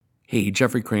Hey,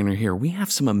 Jeffrey Craner here. We have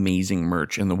some amazing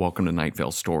merch in the Welcome to Night Vale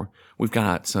store. We've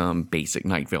got some basic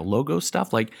Night Vale logo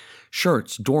stuff like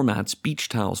shirts, doormats, beach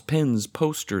towels, pins,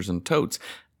 posters, and totes.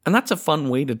 And that's a fun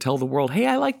way to tell the world, hey,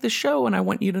 I like this show and I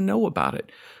want you to know about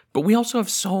it. But we also have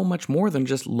so much more than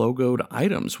just logoed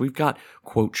items. We've got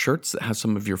quote shirts that have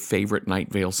some of your favorite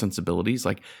Night Vale sensibilities,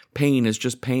 like pain is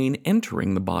just pain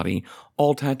entering the body,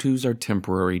 all tattoos are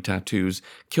temporary tattoos,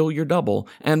 kill your double,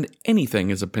 and anything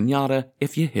is a piñata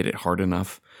if you hit it hard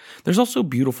enough. There's also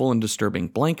beautiful and disturbing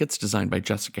blankets designed by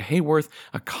Jessica Hayworth,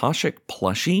 a Koshik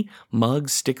plushie,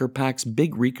 mugs, sticker packs,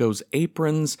 Big Rico's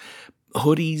aprons,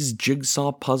 hoodies,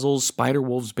 jigsaw puzzles, spider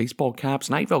wolves, baseball caps,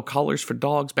 Night Vale collars for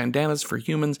dogs, bandanas for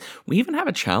humans. We even have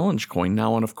a challenge coin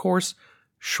now, and of course,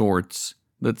 shorts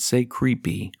that say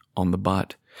creepy on the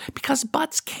butt. Because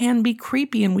butts can be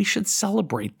creepy, and we should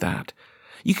celebrate that.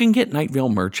 You can get Night Vale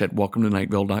merch at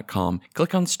welcometonightvale.com.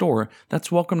 Click on store. That's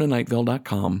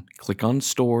welcometonightvale.com. Click on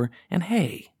store, and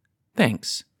hey,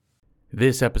 thanks.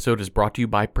 This episode is brought to you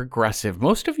by Progressive.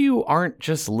 Most of you aren't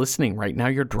just listening right now,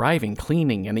 you're driving,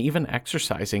 cleaning, and even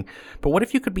exercising. But what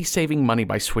if you could be saving money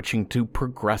by switching to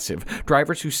Progressive?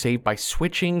 Drivers who save by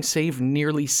switching save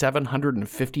nearly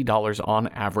 $750 on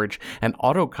average, and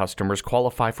auto customers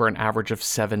qualify for an average of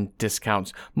 7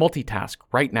 discounts. Multitask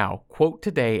right now. Quote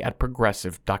today at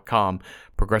progressive.com.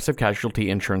 Progressive Casualty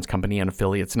Insurance Company and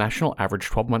affiliates. National average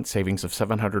 12-month savings of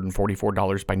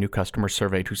 $744 by new customers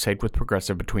surveyed who saved with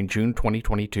Progressive between June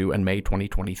 2022 and May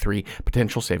 2023.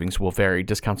 Potential savings will vary.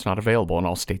 Discounts not available in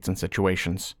all states and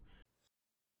situations.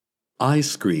 I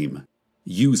scream.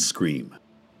 You scream.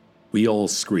 We all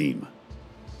scream.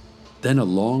 Then a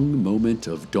long moment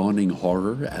of dawning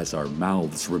horror as our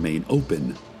mouths remain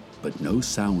open, but no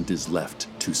sound is left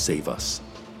to save us.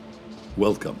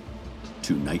 Welcome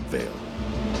to Night Vale.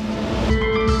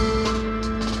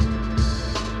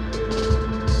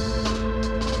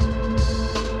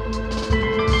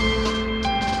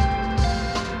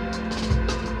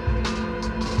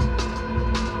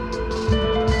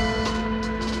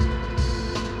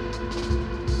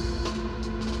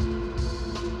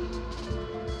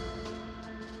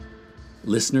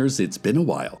 Listeners, it's been a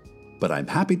while, but I'm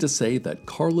happy to say that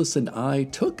Carlos and I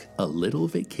took a little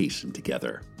vacation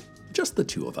together. Just the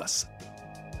two of us.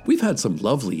 We've had some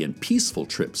lovely and peaceful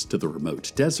trips to the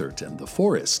remote desert and the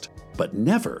forest, but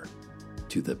never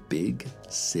to the big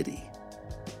city.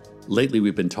 Lately,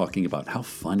 we've been talking about how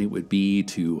fun it would be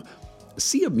to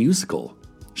see a musical,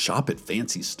 shop at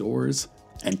fancy stores,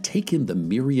 and take in the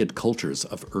myriad cultures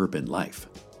of urban life.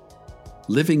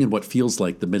 Living in what feels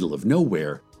like the middle of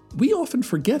nowhere, we often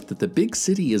forget that the big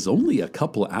city is only a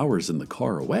couple hours in the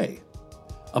car away.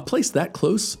 A place that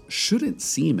close shouldn't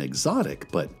seem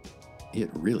exotic, but it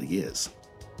really is.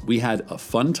 We had a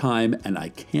fun time, and I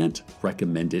can't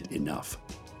recommend it enough.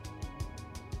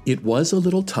 It was a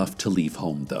little tough to leave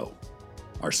home, though.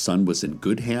 Our son was in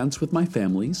good hands with my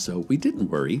family, so we didn't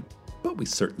worry, but we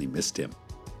certainly missed him.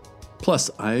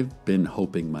 Plus, I've been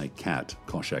hoping my cat,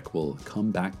 Koshik, will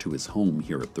come back to his home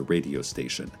here at the radio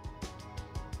station.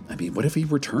 I mean, what if he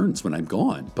returns when I'm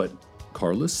gone? But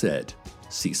Carlos said,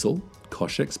 Cecil,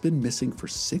 Koshik's been missing for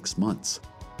 6 months.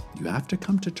 You have to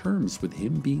come to terms with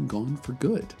him being gone for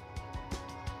good.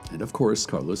 And of course,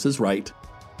 Carlos is right.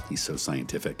 He's so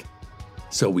scientific.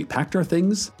 So we packed our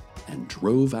things and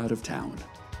drove out of town.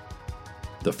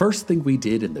 The first thing we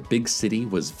did in the big city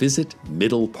was visit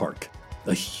Middle Park,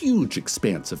 a huge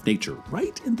expanse of nature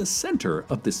right in the center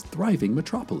of this thriving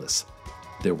metropolis.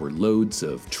 There were loads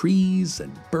of trees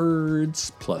and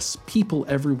birds, plus people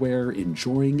everywhere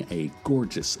enjoying a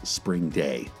gorgeous spring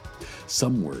day.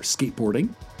 Some were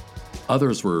skateboarding,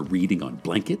 others were reading on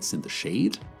blankets in the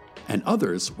shade, and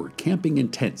others were camping in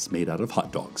tents made out of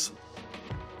hot dogs.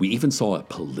 We even saw a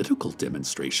political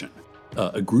demonstration.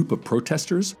 A group of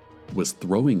protesters was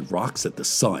throwing rocks at the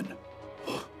sun.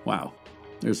 Wow,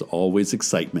 there's always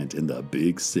excitement in the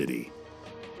big city.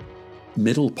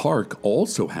 Middle Park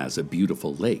also has a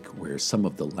beautiful lake where some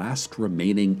of the last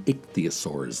remaining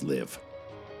ichthyosaurs live.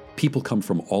 People come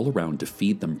from all around to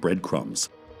feed them breadcrumbs,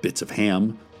 bits of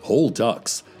ham, whole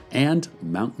ducks, and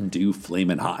Mountain Dew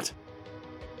Flamin' Hot.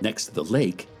 Next to the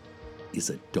lake is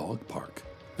a dog park.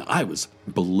 Now, I was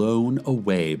blown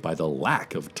away by the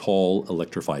lack of tall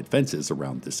electrified fences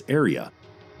around this area.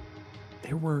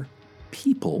 There were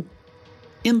people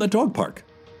in the dog park.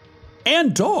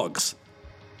 And dogs!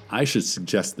 I should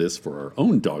suggest this for our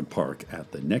own dog park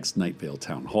at the next Night Vale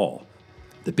Town Hall.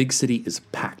 The big city is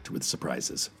packed with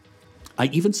surprises. I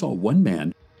even saw one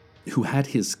man who had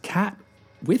his cat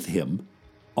with him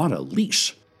on a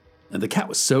leash. And the cat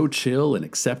was so chill and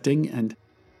accepting, and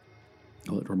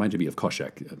well, it reminded me of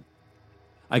Koshik.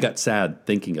 I got sad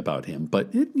thinking about him, but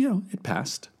it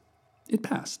passed. It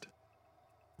passed.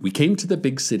 We came to the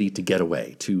big city to get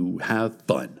away, to have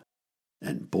fun.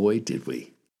 And boy, did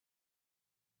we.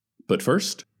 But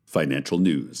first, financial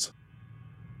news.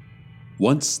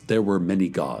 Once there were many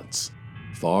gods,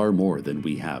 far more than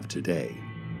we have today.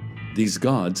 These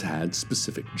gods had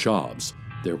specific jobs.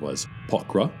 There was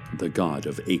Pokra, the god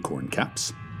of acorn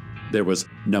caps. There was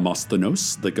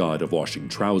Nemosthenos, the god of washing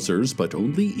trousers, but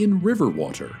only in river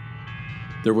water.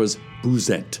 There was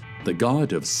Buzet, the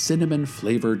god of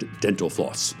cinnamon-flavored dental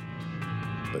floss.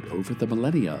 But over the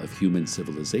millennia of human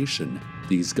civilization,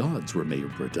 these gods were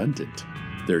made redundant.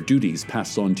 Their duties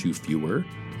passed on to fewer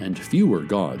and fewer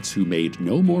gods who made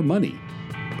no more money,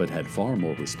 but had far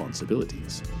more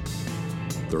responsibilities.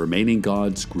 The remaining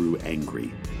gods grew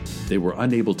angry. They were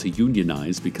unable to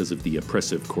unionize because of the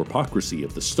oppressive corpocracy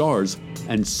of the stars,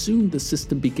 and soon the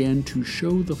system began to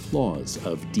show the flaws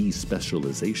of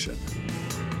despecialization.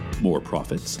 More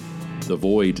profits. The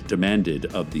void demanded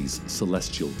of these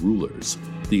celestial rulers.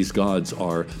 These gods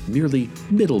are merely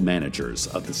middle managers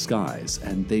of the skies,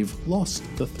 and they've lost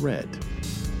the thread.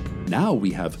 Now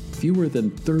we have fewer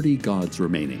than 30 gods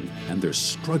remaining, and they're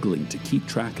struggling to keep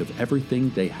track of everything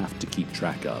they have to keep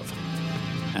track of.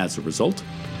 As a result,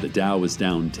 the Dow is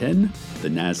down 10, the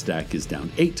Nasdaq is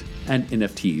down 8, and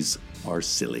NFTs are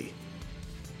silly.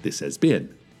 This has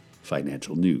been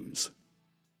Financial News.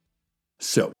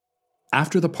 So,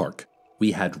 after the park,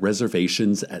 we had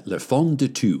reservations at Le Fond de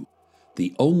Tout,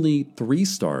 the only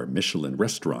 3-star Michelin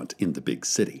restaurant in the big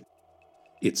city.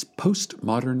 It's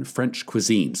postmodern French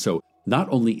cuisine, so not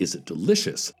only is it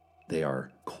delicious, they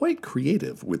are quite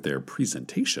creative with their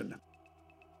presentation.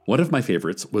 One of my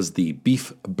favorites was the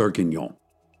beef bourguignon.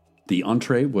 The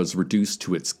entree was reduced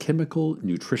to its chemical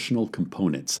nutritional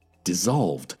components,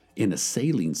 dissolved in a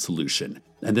saline solution,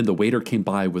 and then the waiter came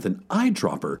by with an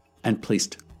eyedropper and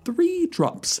placed 3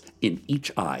 drops in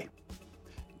each eye.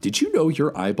 Did you know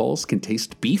your eyeballs can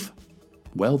taste beef?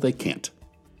 Well, they can't.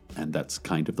 And that's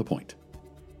kind of the point.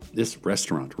 This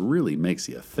restaurant really makes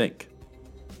you think.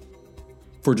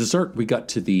 For dessert, we got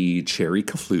to the cherry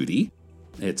caffleuty.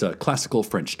 It's a classical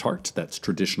French tart that's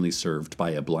traditionally served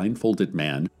by a blindfolded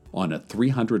man on a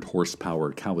 300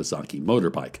 horsepower Kawasaki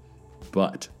motorbike.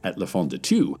 But at Le Fond de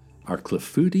Tout, our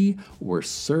clafoutis were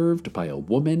served by a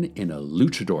woman in a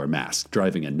luchador mask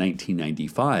driving a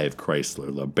 1995 Chrysler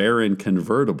LeBaron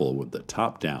convertible with the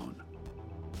top down.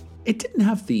 It didn't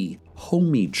have the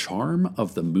homey charm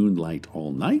of the Moonlight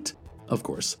All Night, of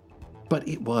course, but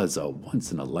it was a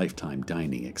once-in-a-lifetime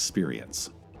dining experience.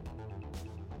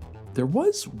 There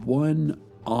was one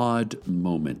odd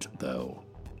moment, though.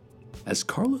 As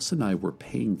Carlos and I were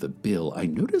paying the bill, I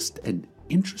noticed an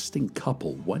interesting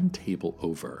couple one table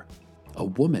over. A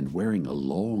woman wearing a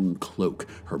long cloak,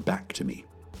 her back to me,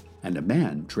 and a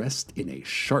man dressed in a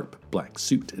sharp black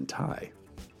suit and tie.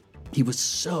 He was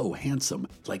so handsome,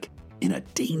 like in a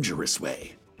dangerous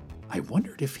way. I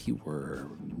wondered if he were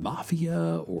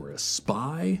mafia or a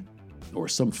spy or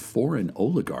some foreign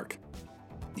oligarch.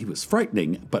 He was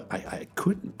frightening, but I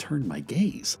couldn't turn my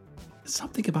gaze.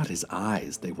 Something about his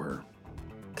eyes, they were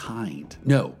kind.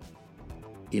 No,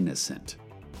 innocent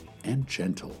and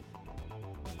gentle.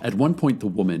 At one point, the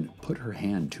woman put her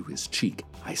hand to his cheek.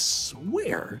 I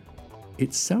swear,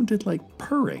 it sounded like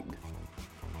purring.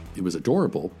 It was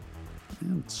adorable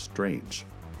and strange.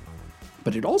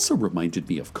 But it also reminded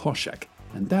me of Koshek,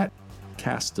 and that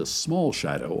cast a small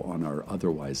shadow on our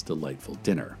otherwise delightful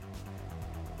dinner.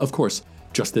 Of course,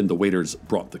 just then the waiters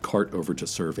brought the cart over to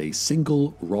serve a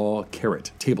single raw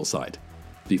carrot tableside,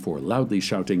 before loudly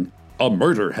shouting, "A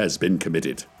murder has been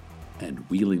committed!" and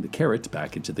wheeling the carrot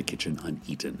back into the kitchen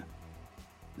uneaten.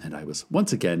 And I was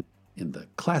once again in the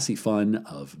classy fun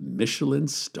of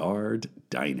Michelin-starred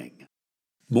dining.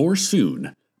 More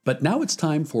soon, but now it's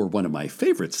time for one of my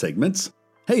favorite segments,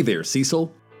 Hey There,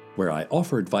 Cecil, where I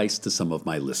offer advice to some of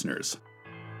my listeners.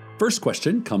 First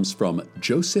question comes from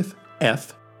Joseph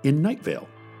F. in Night Vale.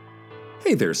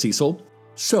 Hey there, Cecil.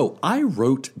 So I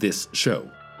wrote this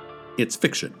show. It's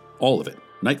fiction, all of it.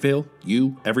 Night Vale,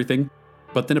 you, everything.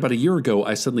 But then about a year ago,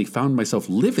 I suddenly found myself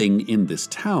living in this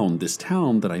town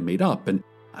that I made up. And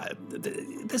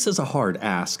this is a hard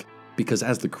ask, because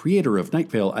as the creator of Night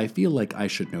Vale, I feel like I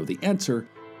should know the answer.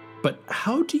 But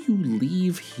how do you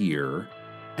leave here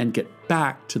and get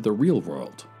back to the real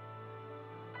world?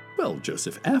 Well,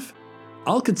 Joseph F.,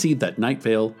 I'll concede that Night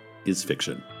Vale is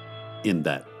fiction, in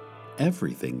that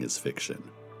everything is fiction.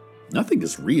 Nothing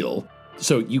is real,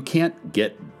 so you can't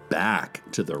get back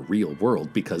to the real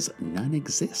world because none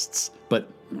exists. But,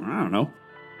 I don't know,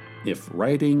 If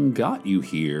writing got you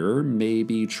here,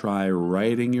 maybe try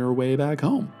writing your way back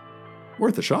home.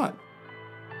 Worth a shot.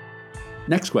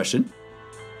 Next question.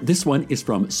 This one is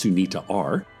from Sunita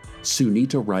R.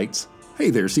 Sunita writes, "Hey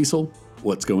there, Cecil.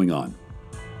 What's going on?"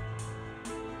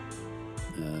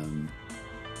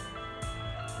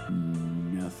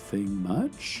 Nothing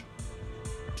much.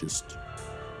 Just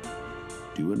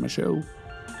doing my show.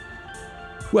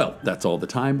 Well, that's all the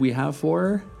time we have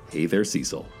for Hey There,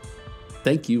 Cecil.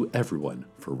 Thank you, everyone,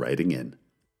 for writing in.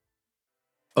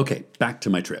 Okay, back to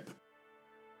my trip.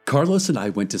 Carlos and I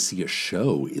went to see a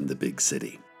show in the big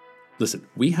city. Listen,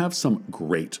 we have some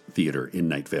great theater in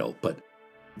Night Vale, but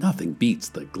nothing beats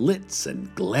the glitz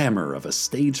and glamour of a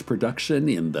stage production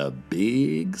in the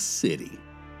big city.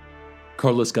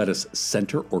 Carlos got us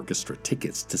center orchestra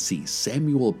tickets to see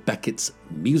Samuel Beckett's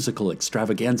musical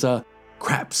extravaganza,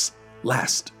 Krapp's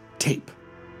Last Tape,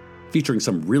 featuring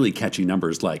some really catchy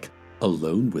numbers like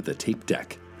Alone with a Tape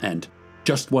Deck and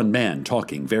Just One Man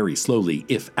Talking Very Slowly,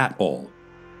 If At All,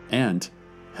 and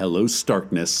Hello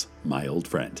Starkness, My Old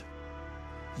Friend.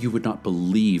 You would not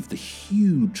believe the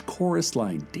huge chorus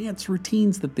line dance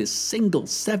routines that this single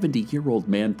 70-year-old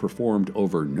man performed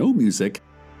over no music,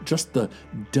 just the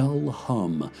dull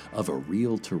hum of a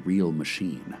reel-to-reel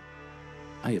machine.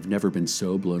 I have never been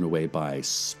so blown away by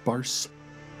sparse,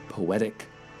 poetic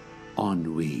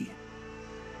ennui.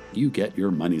 You get your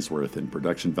money's worth in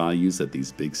production values at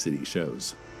these big city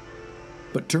shows.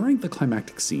 But during the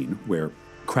climactic scene, where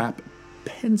Krapp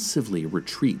pensively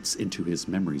retreats into his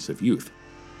memories of youth,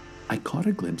 I caught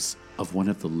a glimpse of one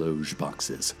of the loge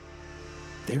boxes.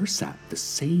 There sat the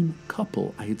same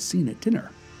couple I had seen at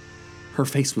dinner. Her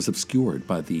face was obscured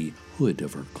by the hood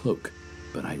of her cloak,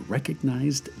 but I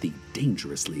recognized the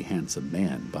dangerously handsome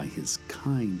man by his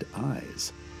kind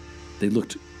eyes. They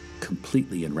looked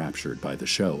completely enraptured by the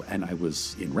show, and I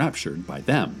was enraptured by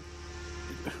them.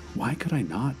 Why could I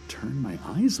not turn my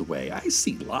eyes away? I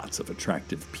see lots of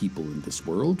attractive people in this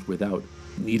world without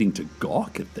needing to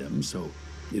gawk at them, so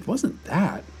it wasn't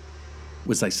that.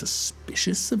 Was I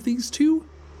suspicious of these two?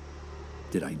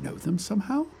 Did I know them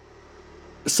somehow?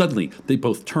 Suddenly, they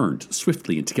both turned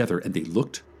swiftly and together, and they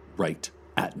looked right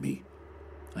at me.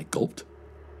 I gulped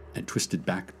and twisted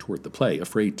back toward the play,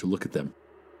 afraid to look at them.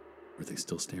 Were they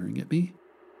still staring at me?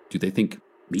 Do they think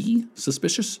me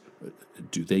suspicious?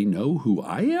 Do they know who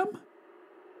I am?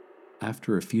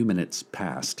 After a few minutes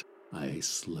passed, I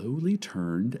slowly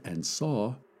turned and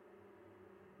saw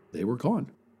they were gone.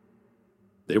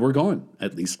 They were gone,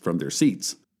 at least from their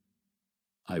seats.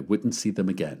 I wouldn't see them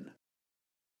again.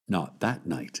 Not that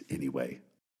night, anyway.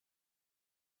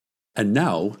 And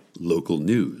now, local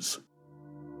news.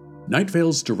 Night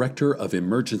Vale's Director of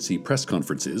Emergency Press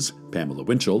Conferences, Pamela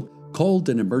Winchell, called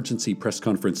an emergency press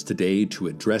conference today to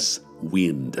address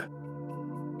wind.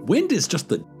 Wind is just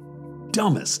the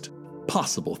dumbest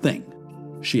possible thing,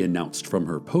 she announced from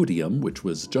her podium, which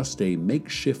was just a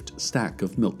makeshift stack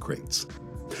of milk crates.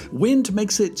 Wind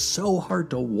makes it so hard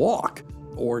to walk,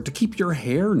 or to keep your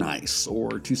hair nice,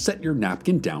 or to set your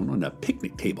napkin down on a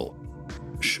picnic table.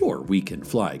 Sure, we can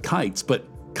fly kites, but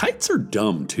kites are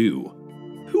dumb too.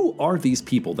 Who are these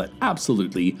people that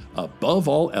absolutely, above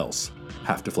all else,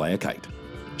 have to fly a kite?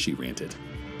 She ranted.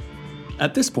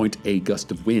 At this point, a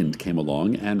gust of wind came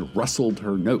along and rustled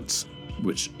her notes,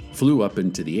 which flew up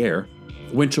into the air.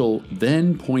 Winchell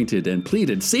then pointed and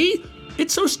pleaded, "See?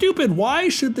 It's so stupid. Why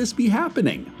should this be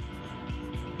happening?"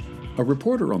 A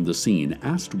reporter on the scene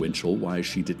asked Winchell why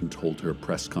she didn't hold her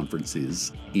press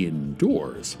conferences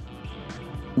indoors.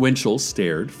 Winchell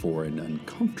stared for an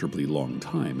uncomfortably long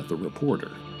time at the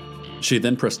reporter. She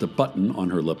then pressed a button on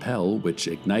her lapel, which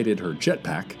ignited her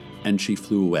jetpack, and she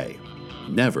flew away,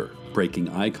 never breaking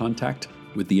eye contact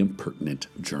with the impertinent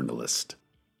journalist.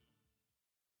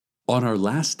 On our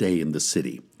last day in the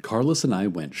city, Carlos and I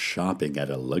went shopping at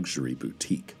a luxury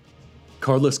boutique.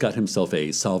 Carlos got himself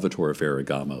a Salvatore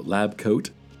Ferragamo lab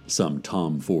coat, some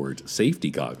Tom Ford safety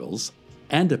goggles,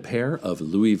 and a pair of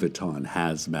Louis Vuitton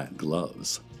hazmat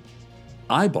gloves.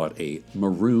 I bought a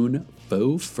maroon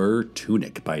faux fur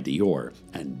tunic by Dior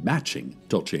and matching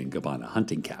Dolce & Gabbana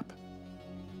hunting cap.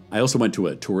 I also went to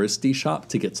a touristy shop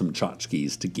to get some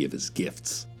tchotchkes to give as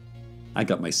gifts. I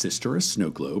got my sister a snow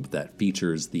globe that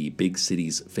features the big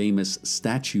city's famous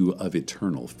Statue of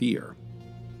Eternal Fear.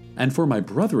 And for my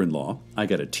brother-in-law, I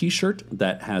got a t-shirt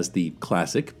that has the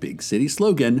classic big city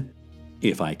slogan,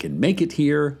 "If I can make it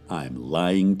here, I'm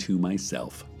lying to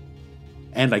myself."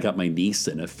 And I got my niece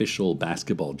an official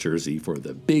basketball jersey for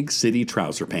the Big City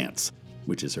Trouser Pants,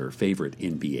 which is her favorite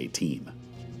NBA team.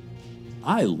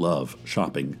 I love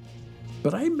shopping,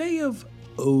 but I may have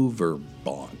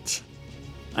overbought.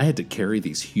 I had to carry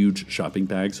these huge shopping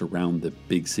bags around the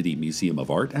Big City Museum of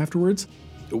Art afterwards.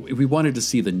 We wanted to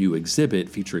see the new exhibit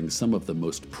featuring some of the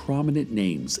most prominent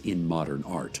names in modern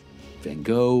art. Van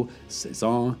Gogh,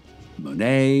 Cezanne,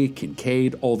 Monet,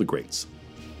 Kincaid, all the greats.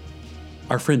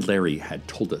 Our friend Larry had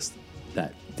told us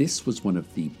that this was one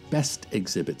of the best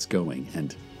exhibits going,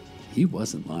 and he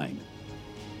wasn't lying.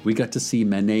 We got to see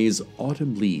Manet's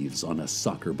Autumn Leaves on a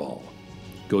Soccer Ball,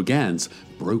 Gauguin's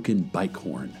Broken Bike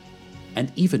Horn,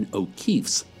 and even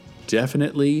O'Keeffe's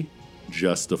Definitely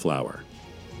Just a Flower.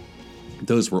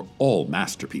 Those were all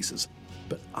masterpieces,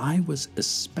 but I was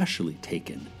especially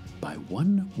taken by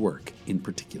one work in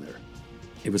particular.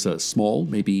 It was a small,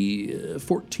 maybe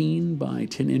 14 by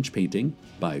 10-inch painting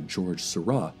by George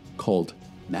Seurat called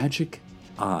Magic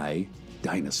Eye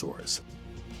Dinosaurs.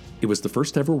 It was the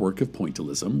first ever work of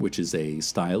pointillism, which is a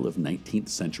style of 19th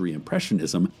century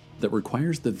Impressionism that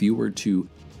requires the viewer to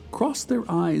cross their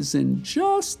eyes in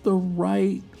just the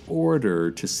right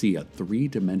order to see a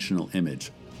three-dimensional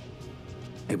image.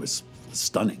 It was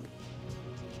stunning.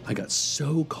 I got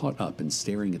so caught up in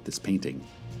staring at this painting,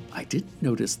 I didn't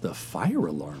notice the fire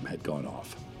alarm had gone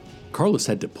off. Carlos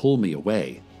had to pull me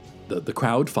away. The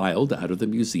crowd filed out of the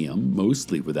museum,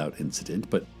 mostly without incident,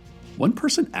 but one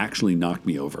person actually knocked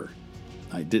me over.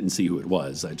 I didn't see who it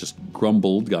was. I just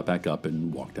grumbled, got back up,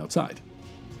 and walked outside.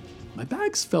 My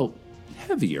bags felt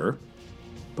heavier,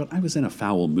 but I was in a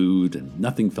foul mood and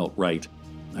nothing felt right.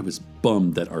 I was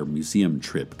bummed that our museum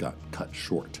trip got cut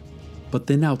short. But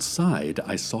then outside,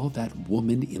 I saw that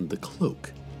woman in the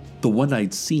cloak, the one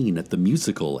I'd seen at the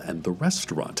musical and the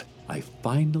restaurant. I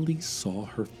finally saw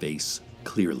her face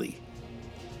clearly,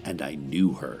 and I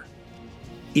knew her.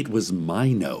 It was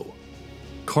Mino.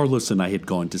 Carlos and I had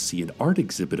gone to see an art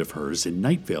exhibit of hers in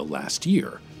Night Vale last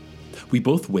year. We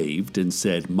both waved and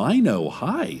said, "Mino,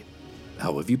 hi.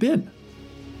 How have you been?"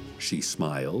 She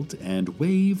smiled and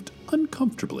waved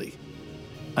uncomfortably.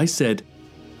 I said,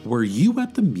 "Were you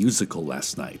at the musical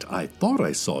last night? I thought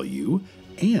I saw you.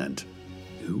 And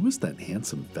who was that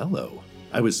handsome fellow?"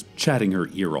 I was chatting her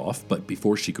ear off, but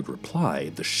before she could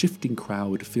reply, the shifting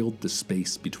crowd filled the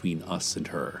space between us and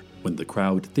her. When the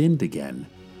crowd thinned again,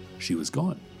 she was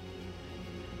gone.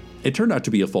 It turned out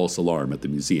to be a false alarm at the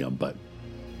museum, but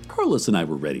Carlos and I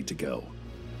were ready to go.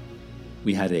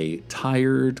 We had a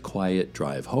tired, quiet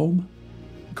drive home.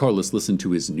 Carlos listened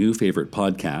to his new favorite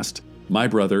podcast, My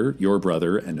Brother, Your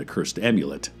Brother, and a Cursed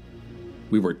Amulet.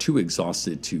 We were too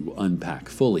exhausted to unpack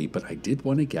fully, but I did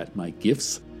want to get my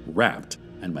gifts wrapped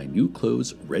and my new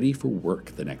clothes ready for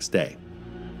work the next day.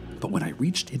 But when I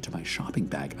reached into my shopping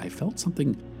bag, I felt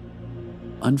something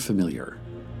unfamiliar.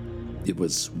 It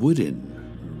was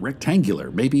wooden,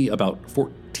 rectangular, maybe about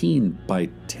 14 by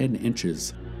 10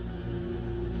 inches.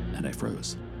 And I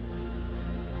froze.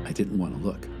 I didn't want to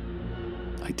look.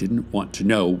 I didn't want to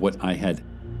know what I had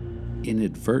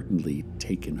inadvertently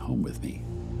taken home with me.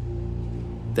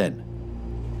 Then,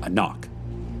 a knock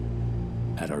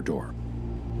at our door.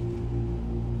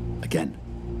 Again.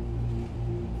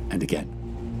 And again.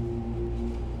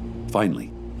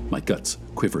 Finally, my guts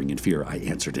quivering in fear, I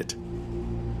answered it.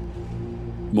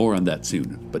 More on that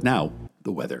soon, but now,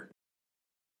 the weather.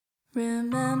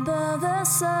 Remember the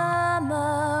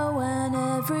summer when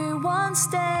everyone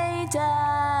stayed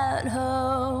at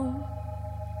home.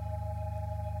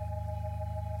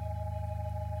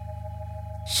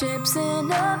 Ships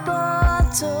in a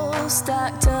bottle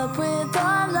stacked up with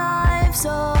our lives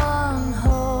on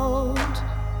hold.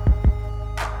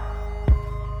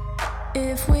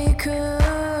 If we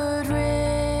could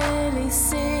really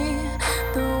see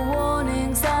the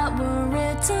warnings that were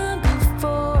written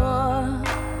before.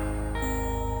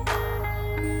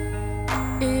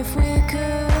 If we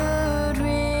could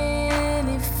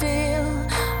really feel,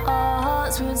 our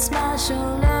hearts would smash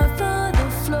all over the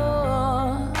floor.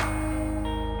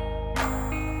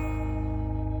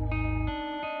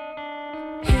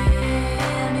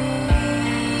 Hear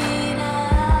me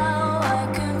now,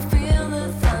 I can feel the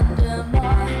thunder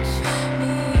march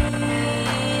me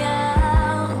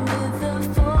out with the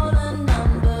fallen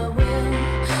number. Will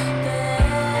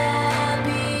there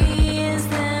be, is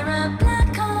there a black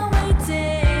car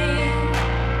waiting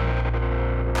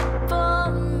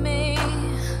for me?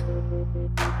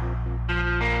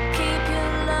 Keep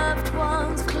your loved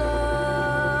ones close.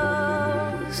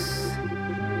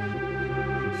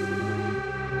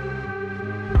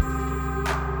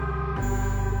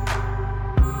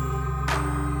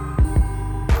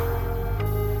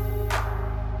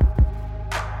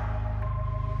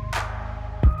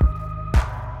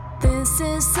 This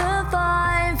is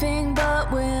surviving,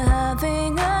 but we're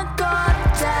having a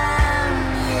goddamn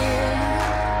year.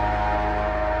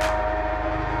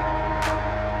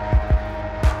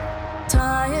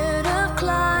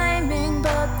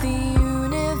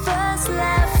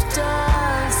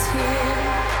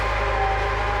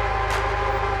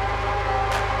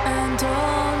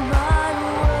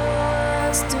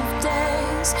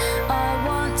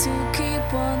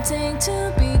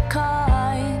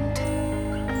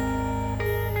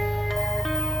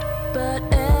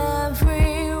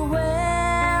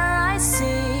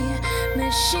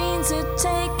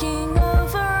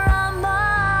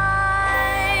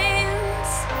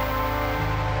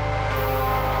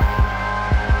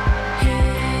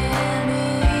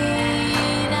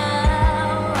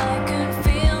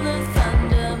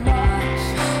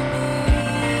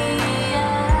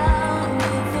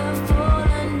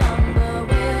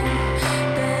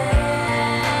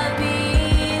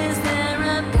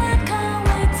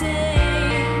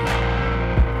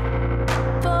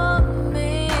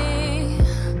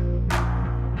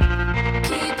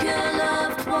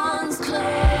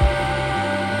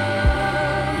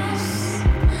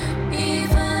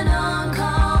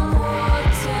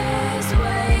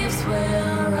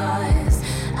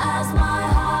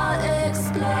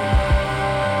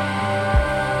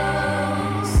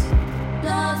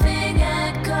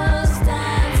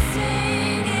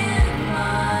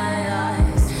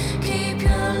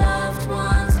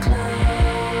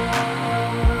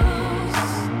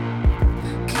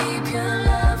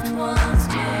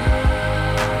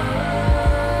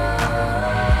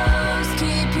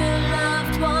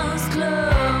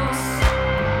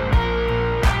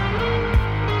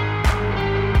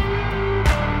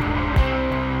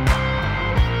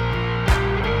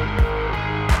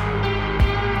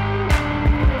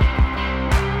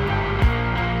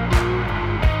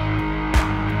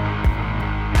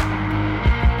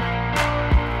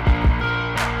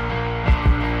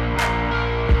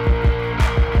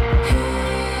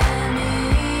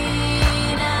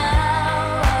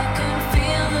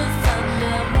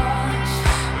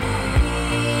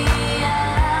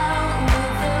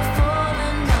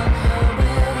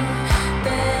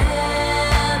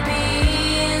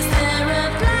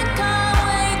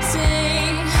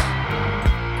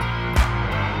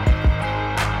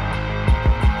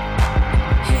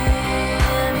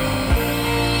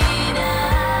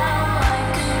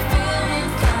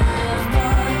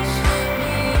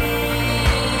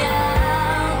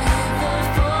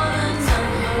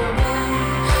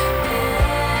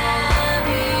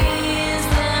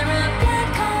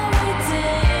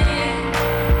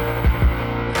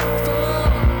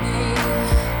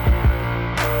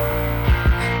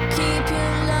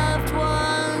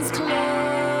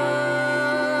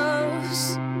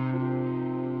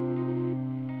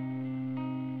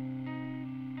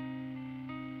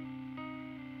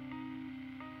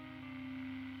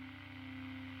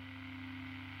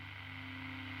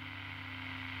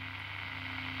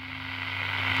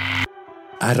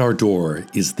 At our door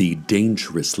is the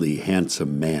dangerously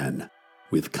handsome man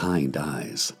with kind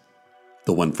eyes,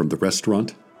 the one from the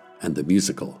restaurant and the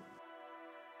musical.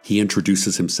 He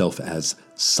introduces himself as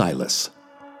Silas.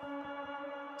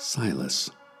 Silas,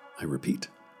 I repeat.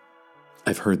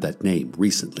 I've heard that name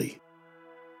recently.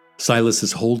 Silas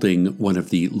is holding one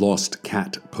of the lost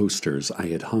cat posters I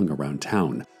had hung around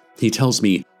town. He tells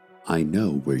me, "I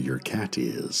know where your cat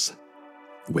is."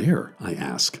 "Where?" I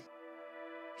ask.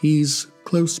 "He's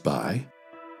close by,"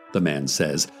 the man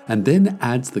says, and then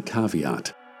adds the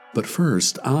caveat. "But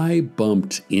first, I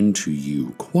bumped into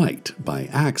you quite by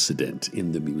accident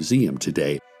in the museum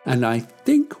today, and I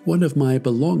think one of my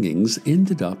belongings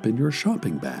ended up in your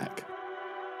shopping bag."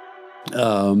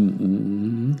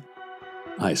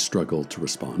 I struggled to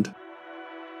respond.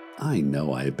 I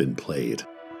know I have been played.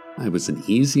 I was an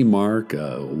easy mark,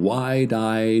 a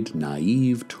wide-eyed,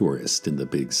 naive tourist in the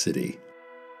big city.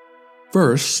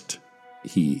 "First,"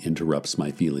 he interrupts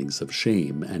my feelings of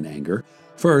shame and anger,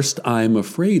 "first, I'm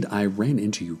afraid I ran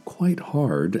into you quite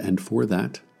hard, and for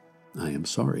that, I am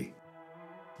sorry.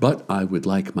 But I would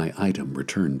like my item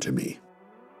returned to me."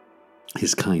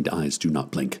 His kind eyes do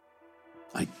not blink.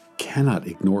 I cannot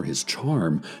ignore his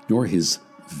charm, nor his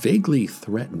vaguely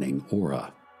threatening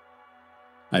aura.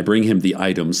 I bring him the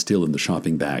item still in the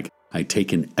shopping bag. I'd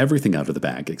taken everything out of the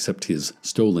bag except his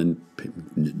stolen...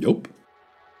 Nope.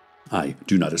 I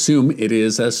do not assume it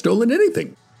is a stolen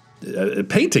anything.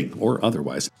 Painting or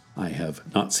otherwise. I have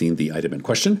not seen the item in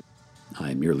question.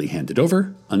 I merely hand it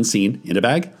over, unseen, in a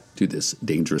bag, to this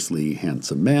dangerously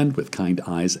handsome man with kind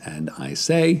eyes, and I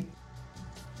say,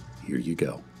 "Here you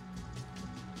go."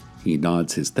 He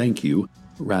nods his thank you,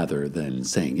 rather than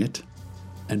saying it,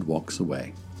 and walks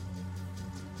away.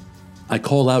 I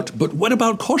call out, "But what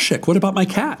about Koshek? What about my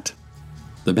cat?"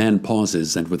 The man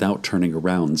pauses and without turning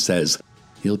around says,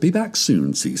 "He'll be back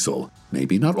soon, Cecil.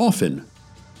 Maybe not often,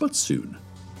 but soon."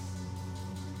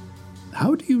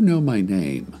 "How do you know my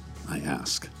name?" I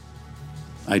ask.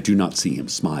 I do not see him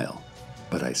smile,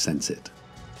 but I sense it.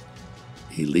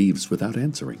 He leaves without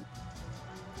answering.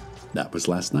 That was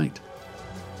last night.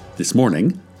 This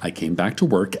morning, I came back to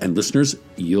work, and listeners,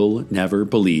 you'll never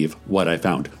believe what I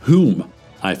found. Whom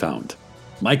I found.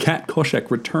 My cat Koshek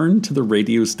returned to the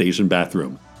radio station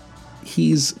bathroom.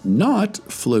 He's not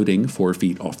floating 4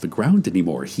 feet off the ground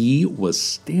anymore. He was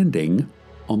standing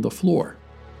on the floor.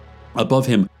 Above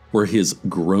him were his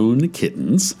grown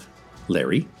kittens,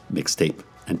 Larry, Mixtape,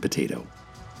 and Potato.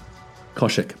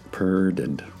 Koshek purred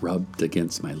and rubbed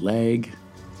against my leg,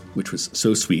 which was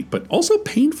so sweet, but also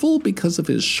painful because of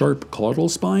his sharp caudal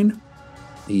spine.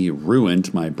 He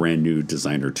ruined my brand new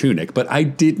designer tunic, but I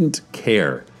didn't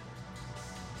care.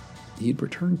 He'd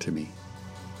returned to me.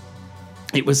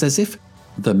 It was as if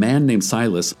the man named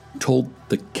Silas told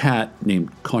the cat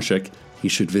named Koshek he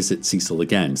should visit Cecil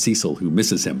again. Cecil, who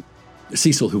misses him.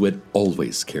 Cecil, who had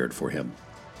always cared for him.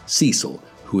 Cecil,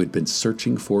 who had been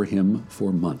searching for him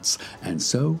for months. And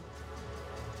so,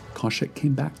 Koshek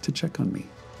came back to check on me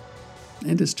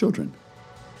and his children.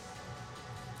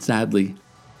 Sadly,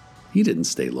 he didn't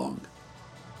stay long,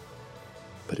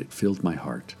 but it filled my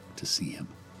heart to see him.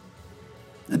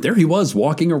 And there he was,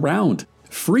 walking around,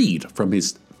 freed from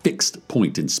his fixed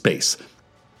point in space.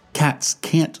 Cats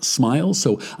can't smile,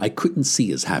 so I couldn't see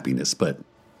his happiness, but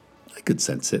I could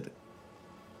sense it.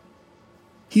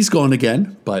 He's gone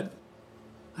again, but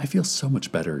I feel so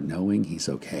much better knowing he's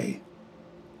okay.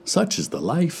 Such is the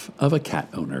life of a cat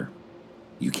owner.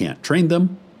 You can't train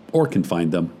them or confine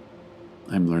them.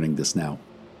 I'm learning this now.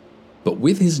 But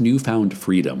with his newfound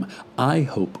freedom, I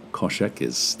hope Koshek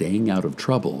is staying out of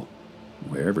trouble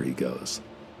wherever he goes.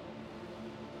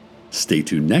 Stay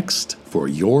tuned next for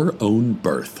Your Own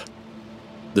Birth.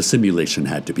 The simulation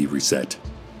had to be reset.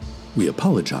 We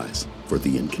apologize for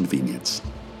the inconvenience.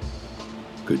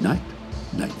 Good night,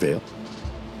 Night Vale.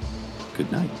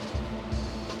 Good night.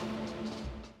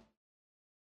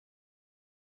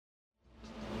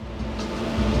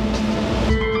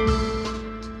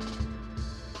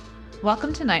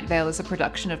 Welcome to Night Vale is a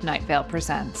production of Night Vale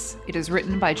Presents. It is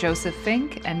written by Joseph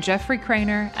Fink and Jeffrey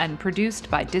Craner and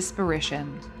produced by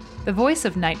Disparition. The voice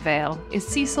of Night Vale is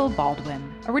Cecil Baldwin.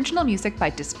 Original music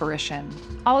by Disparition.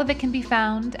 All of it can be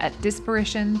found at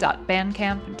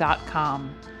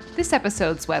disparition.bandcamp.com. This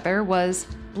episode's weather was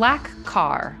Black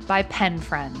Car by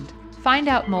Penfriend. Find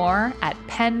out more at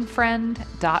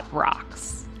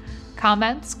penfriend.rocks.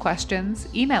 Comments, questions,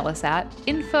 email us at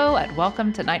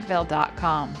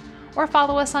info@welcometonightvale.com. Or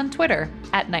follow us on Twitter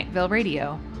 @Nightvale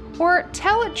Radio. Or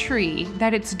tell a tree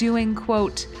that it's doing,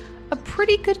 quote, a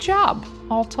pretty good job,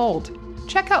 all told.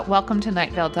 Check out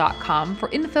welcometonightvale.com for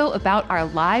info about our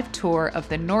live tour of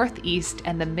the Northeast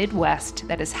and the Midwest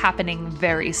that is happening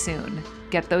very soon.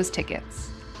 Get those tickets.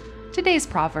 Today's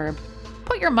proverb: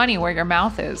 put your money where your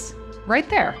mouth is. Right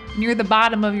there, near the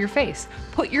bottom of your face.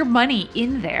 Put your money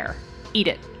in there. Eat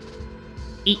it.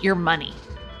 Eat your money.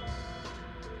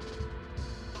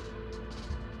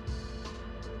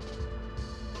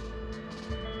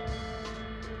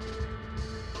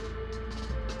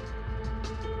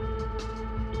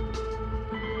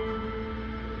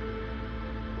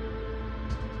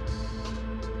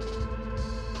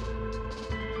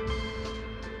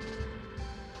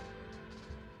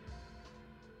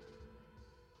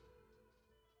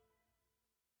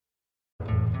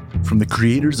 From the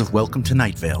creators of Welcome to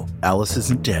Night Vale, Alice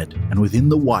Isn't Dead, and Within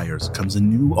the Wires comes a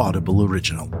new Audible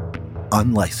original,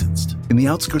 Unlicensed. In the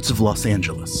outskirts of Los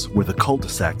Angeles, where the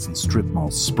cul-de-sacs and strip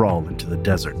malls sprawl into the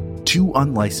desert, two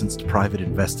unlicensed private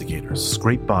investigators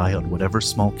scrape by on whatever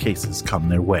small cases come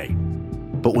their way.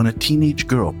 But when a teenage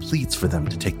girl pleads for them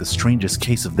to take the strangest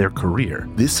case of their career,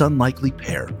 this unlikely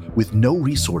pair, with no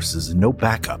resources and no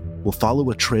backup, will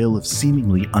follow a trail of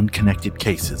seemingly unconnected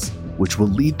cases, which will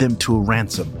lead them to a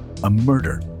ransom, a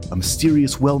murder, a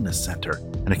mysterious wellness center,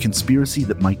 and a conspiracy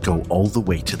that might go all the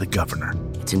way to the governor.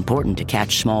 It's important to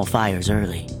catch small fires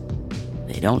early.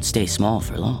 They don't stay small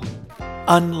for long.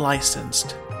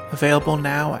 Unlicensed. Available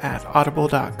now at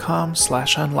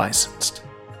audible.com/unlicensed.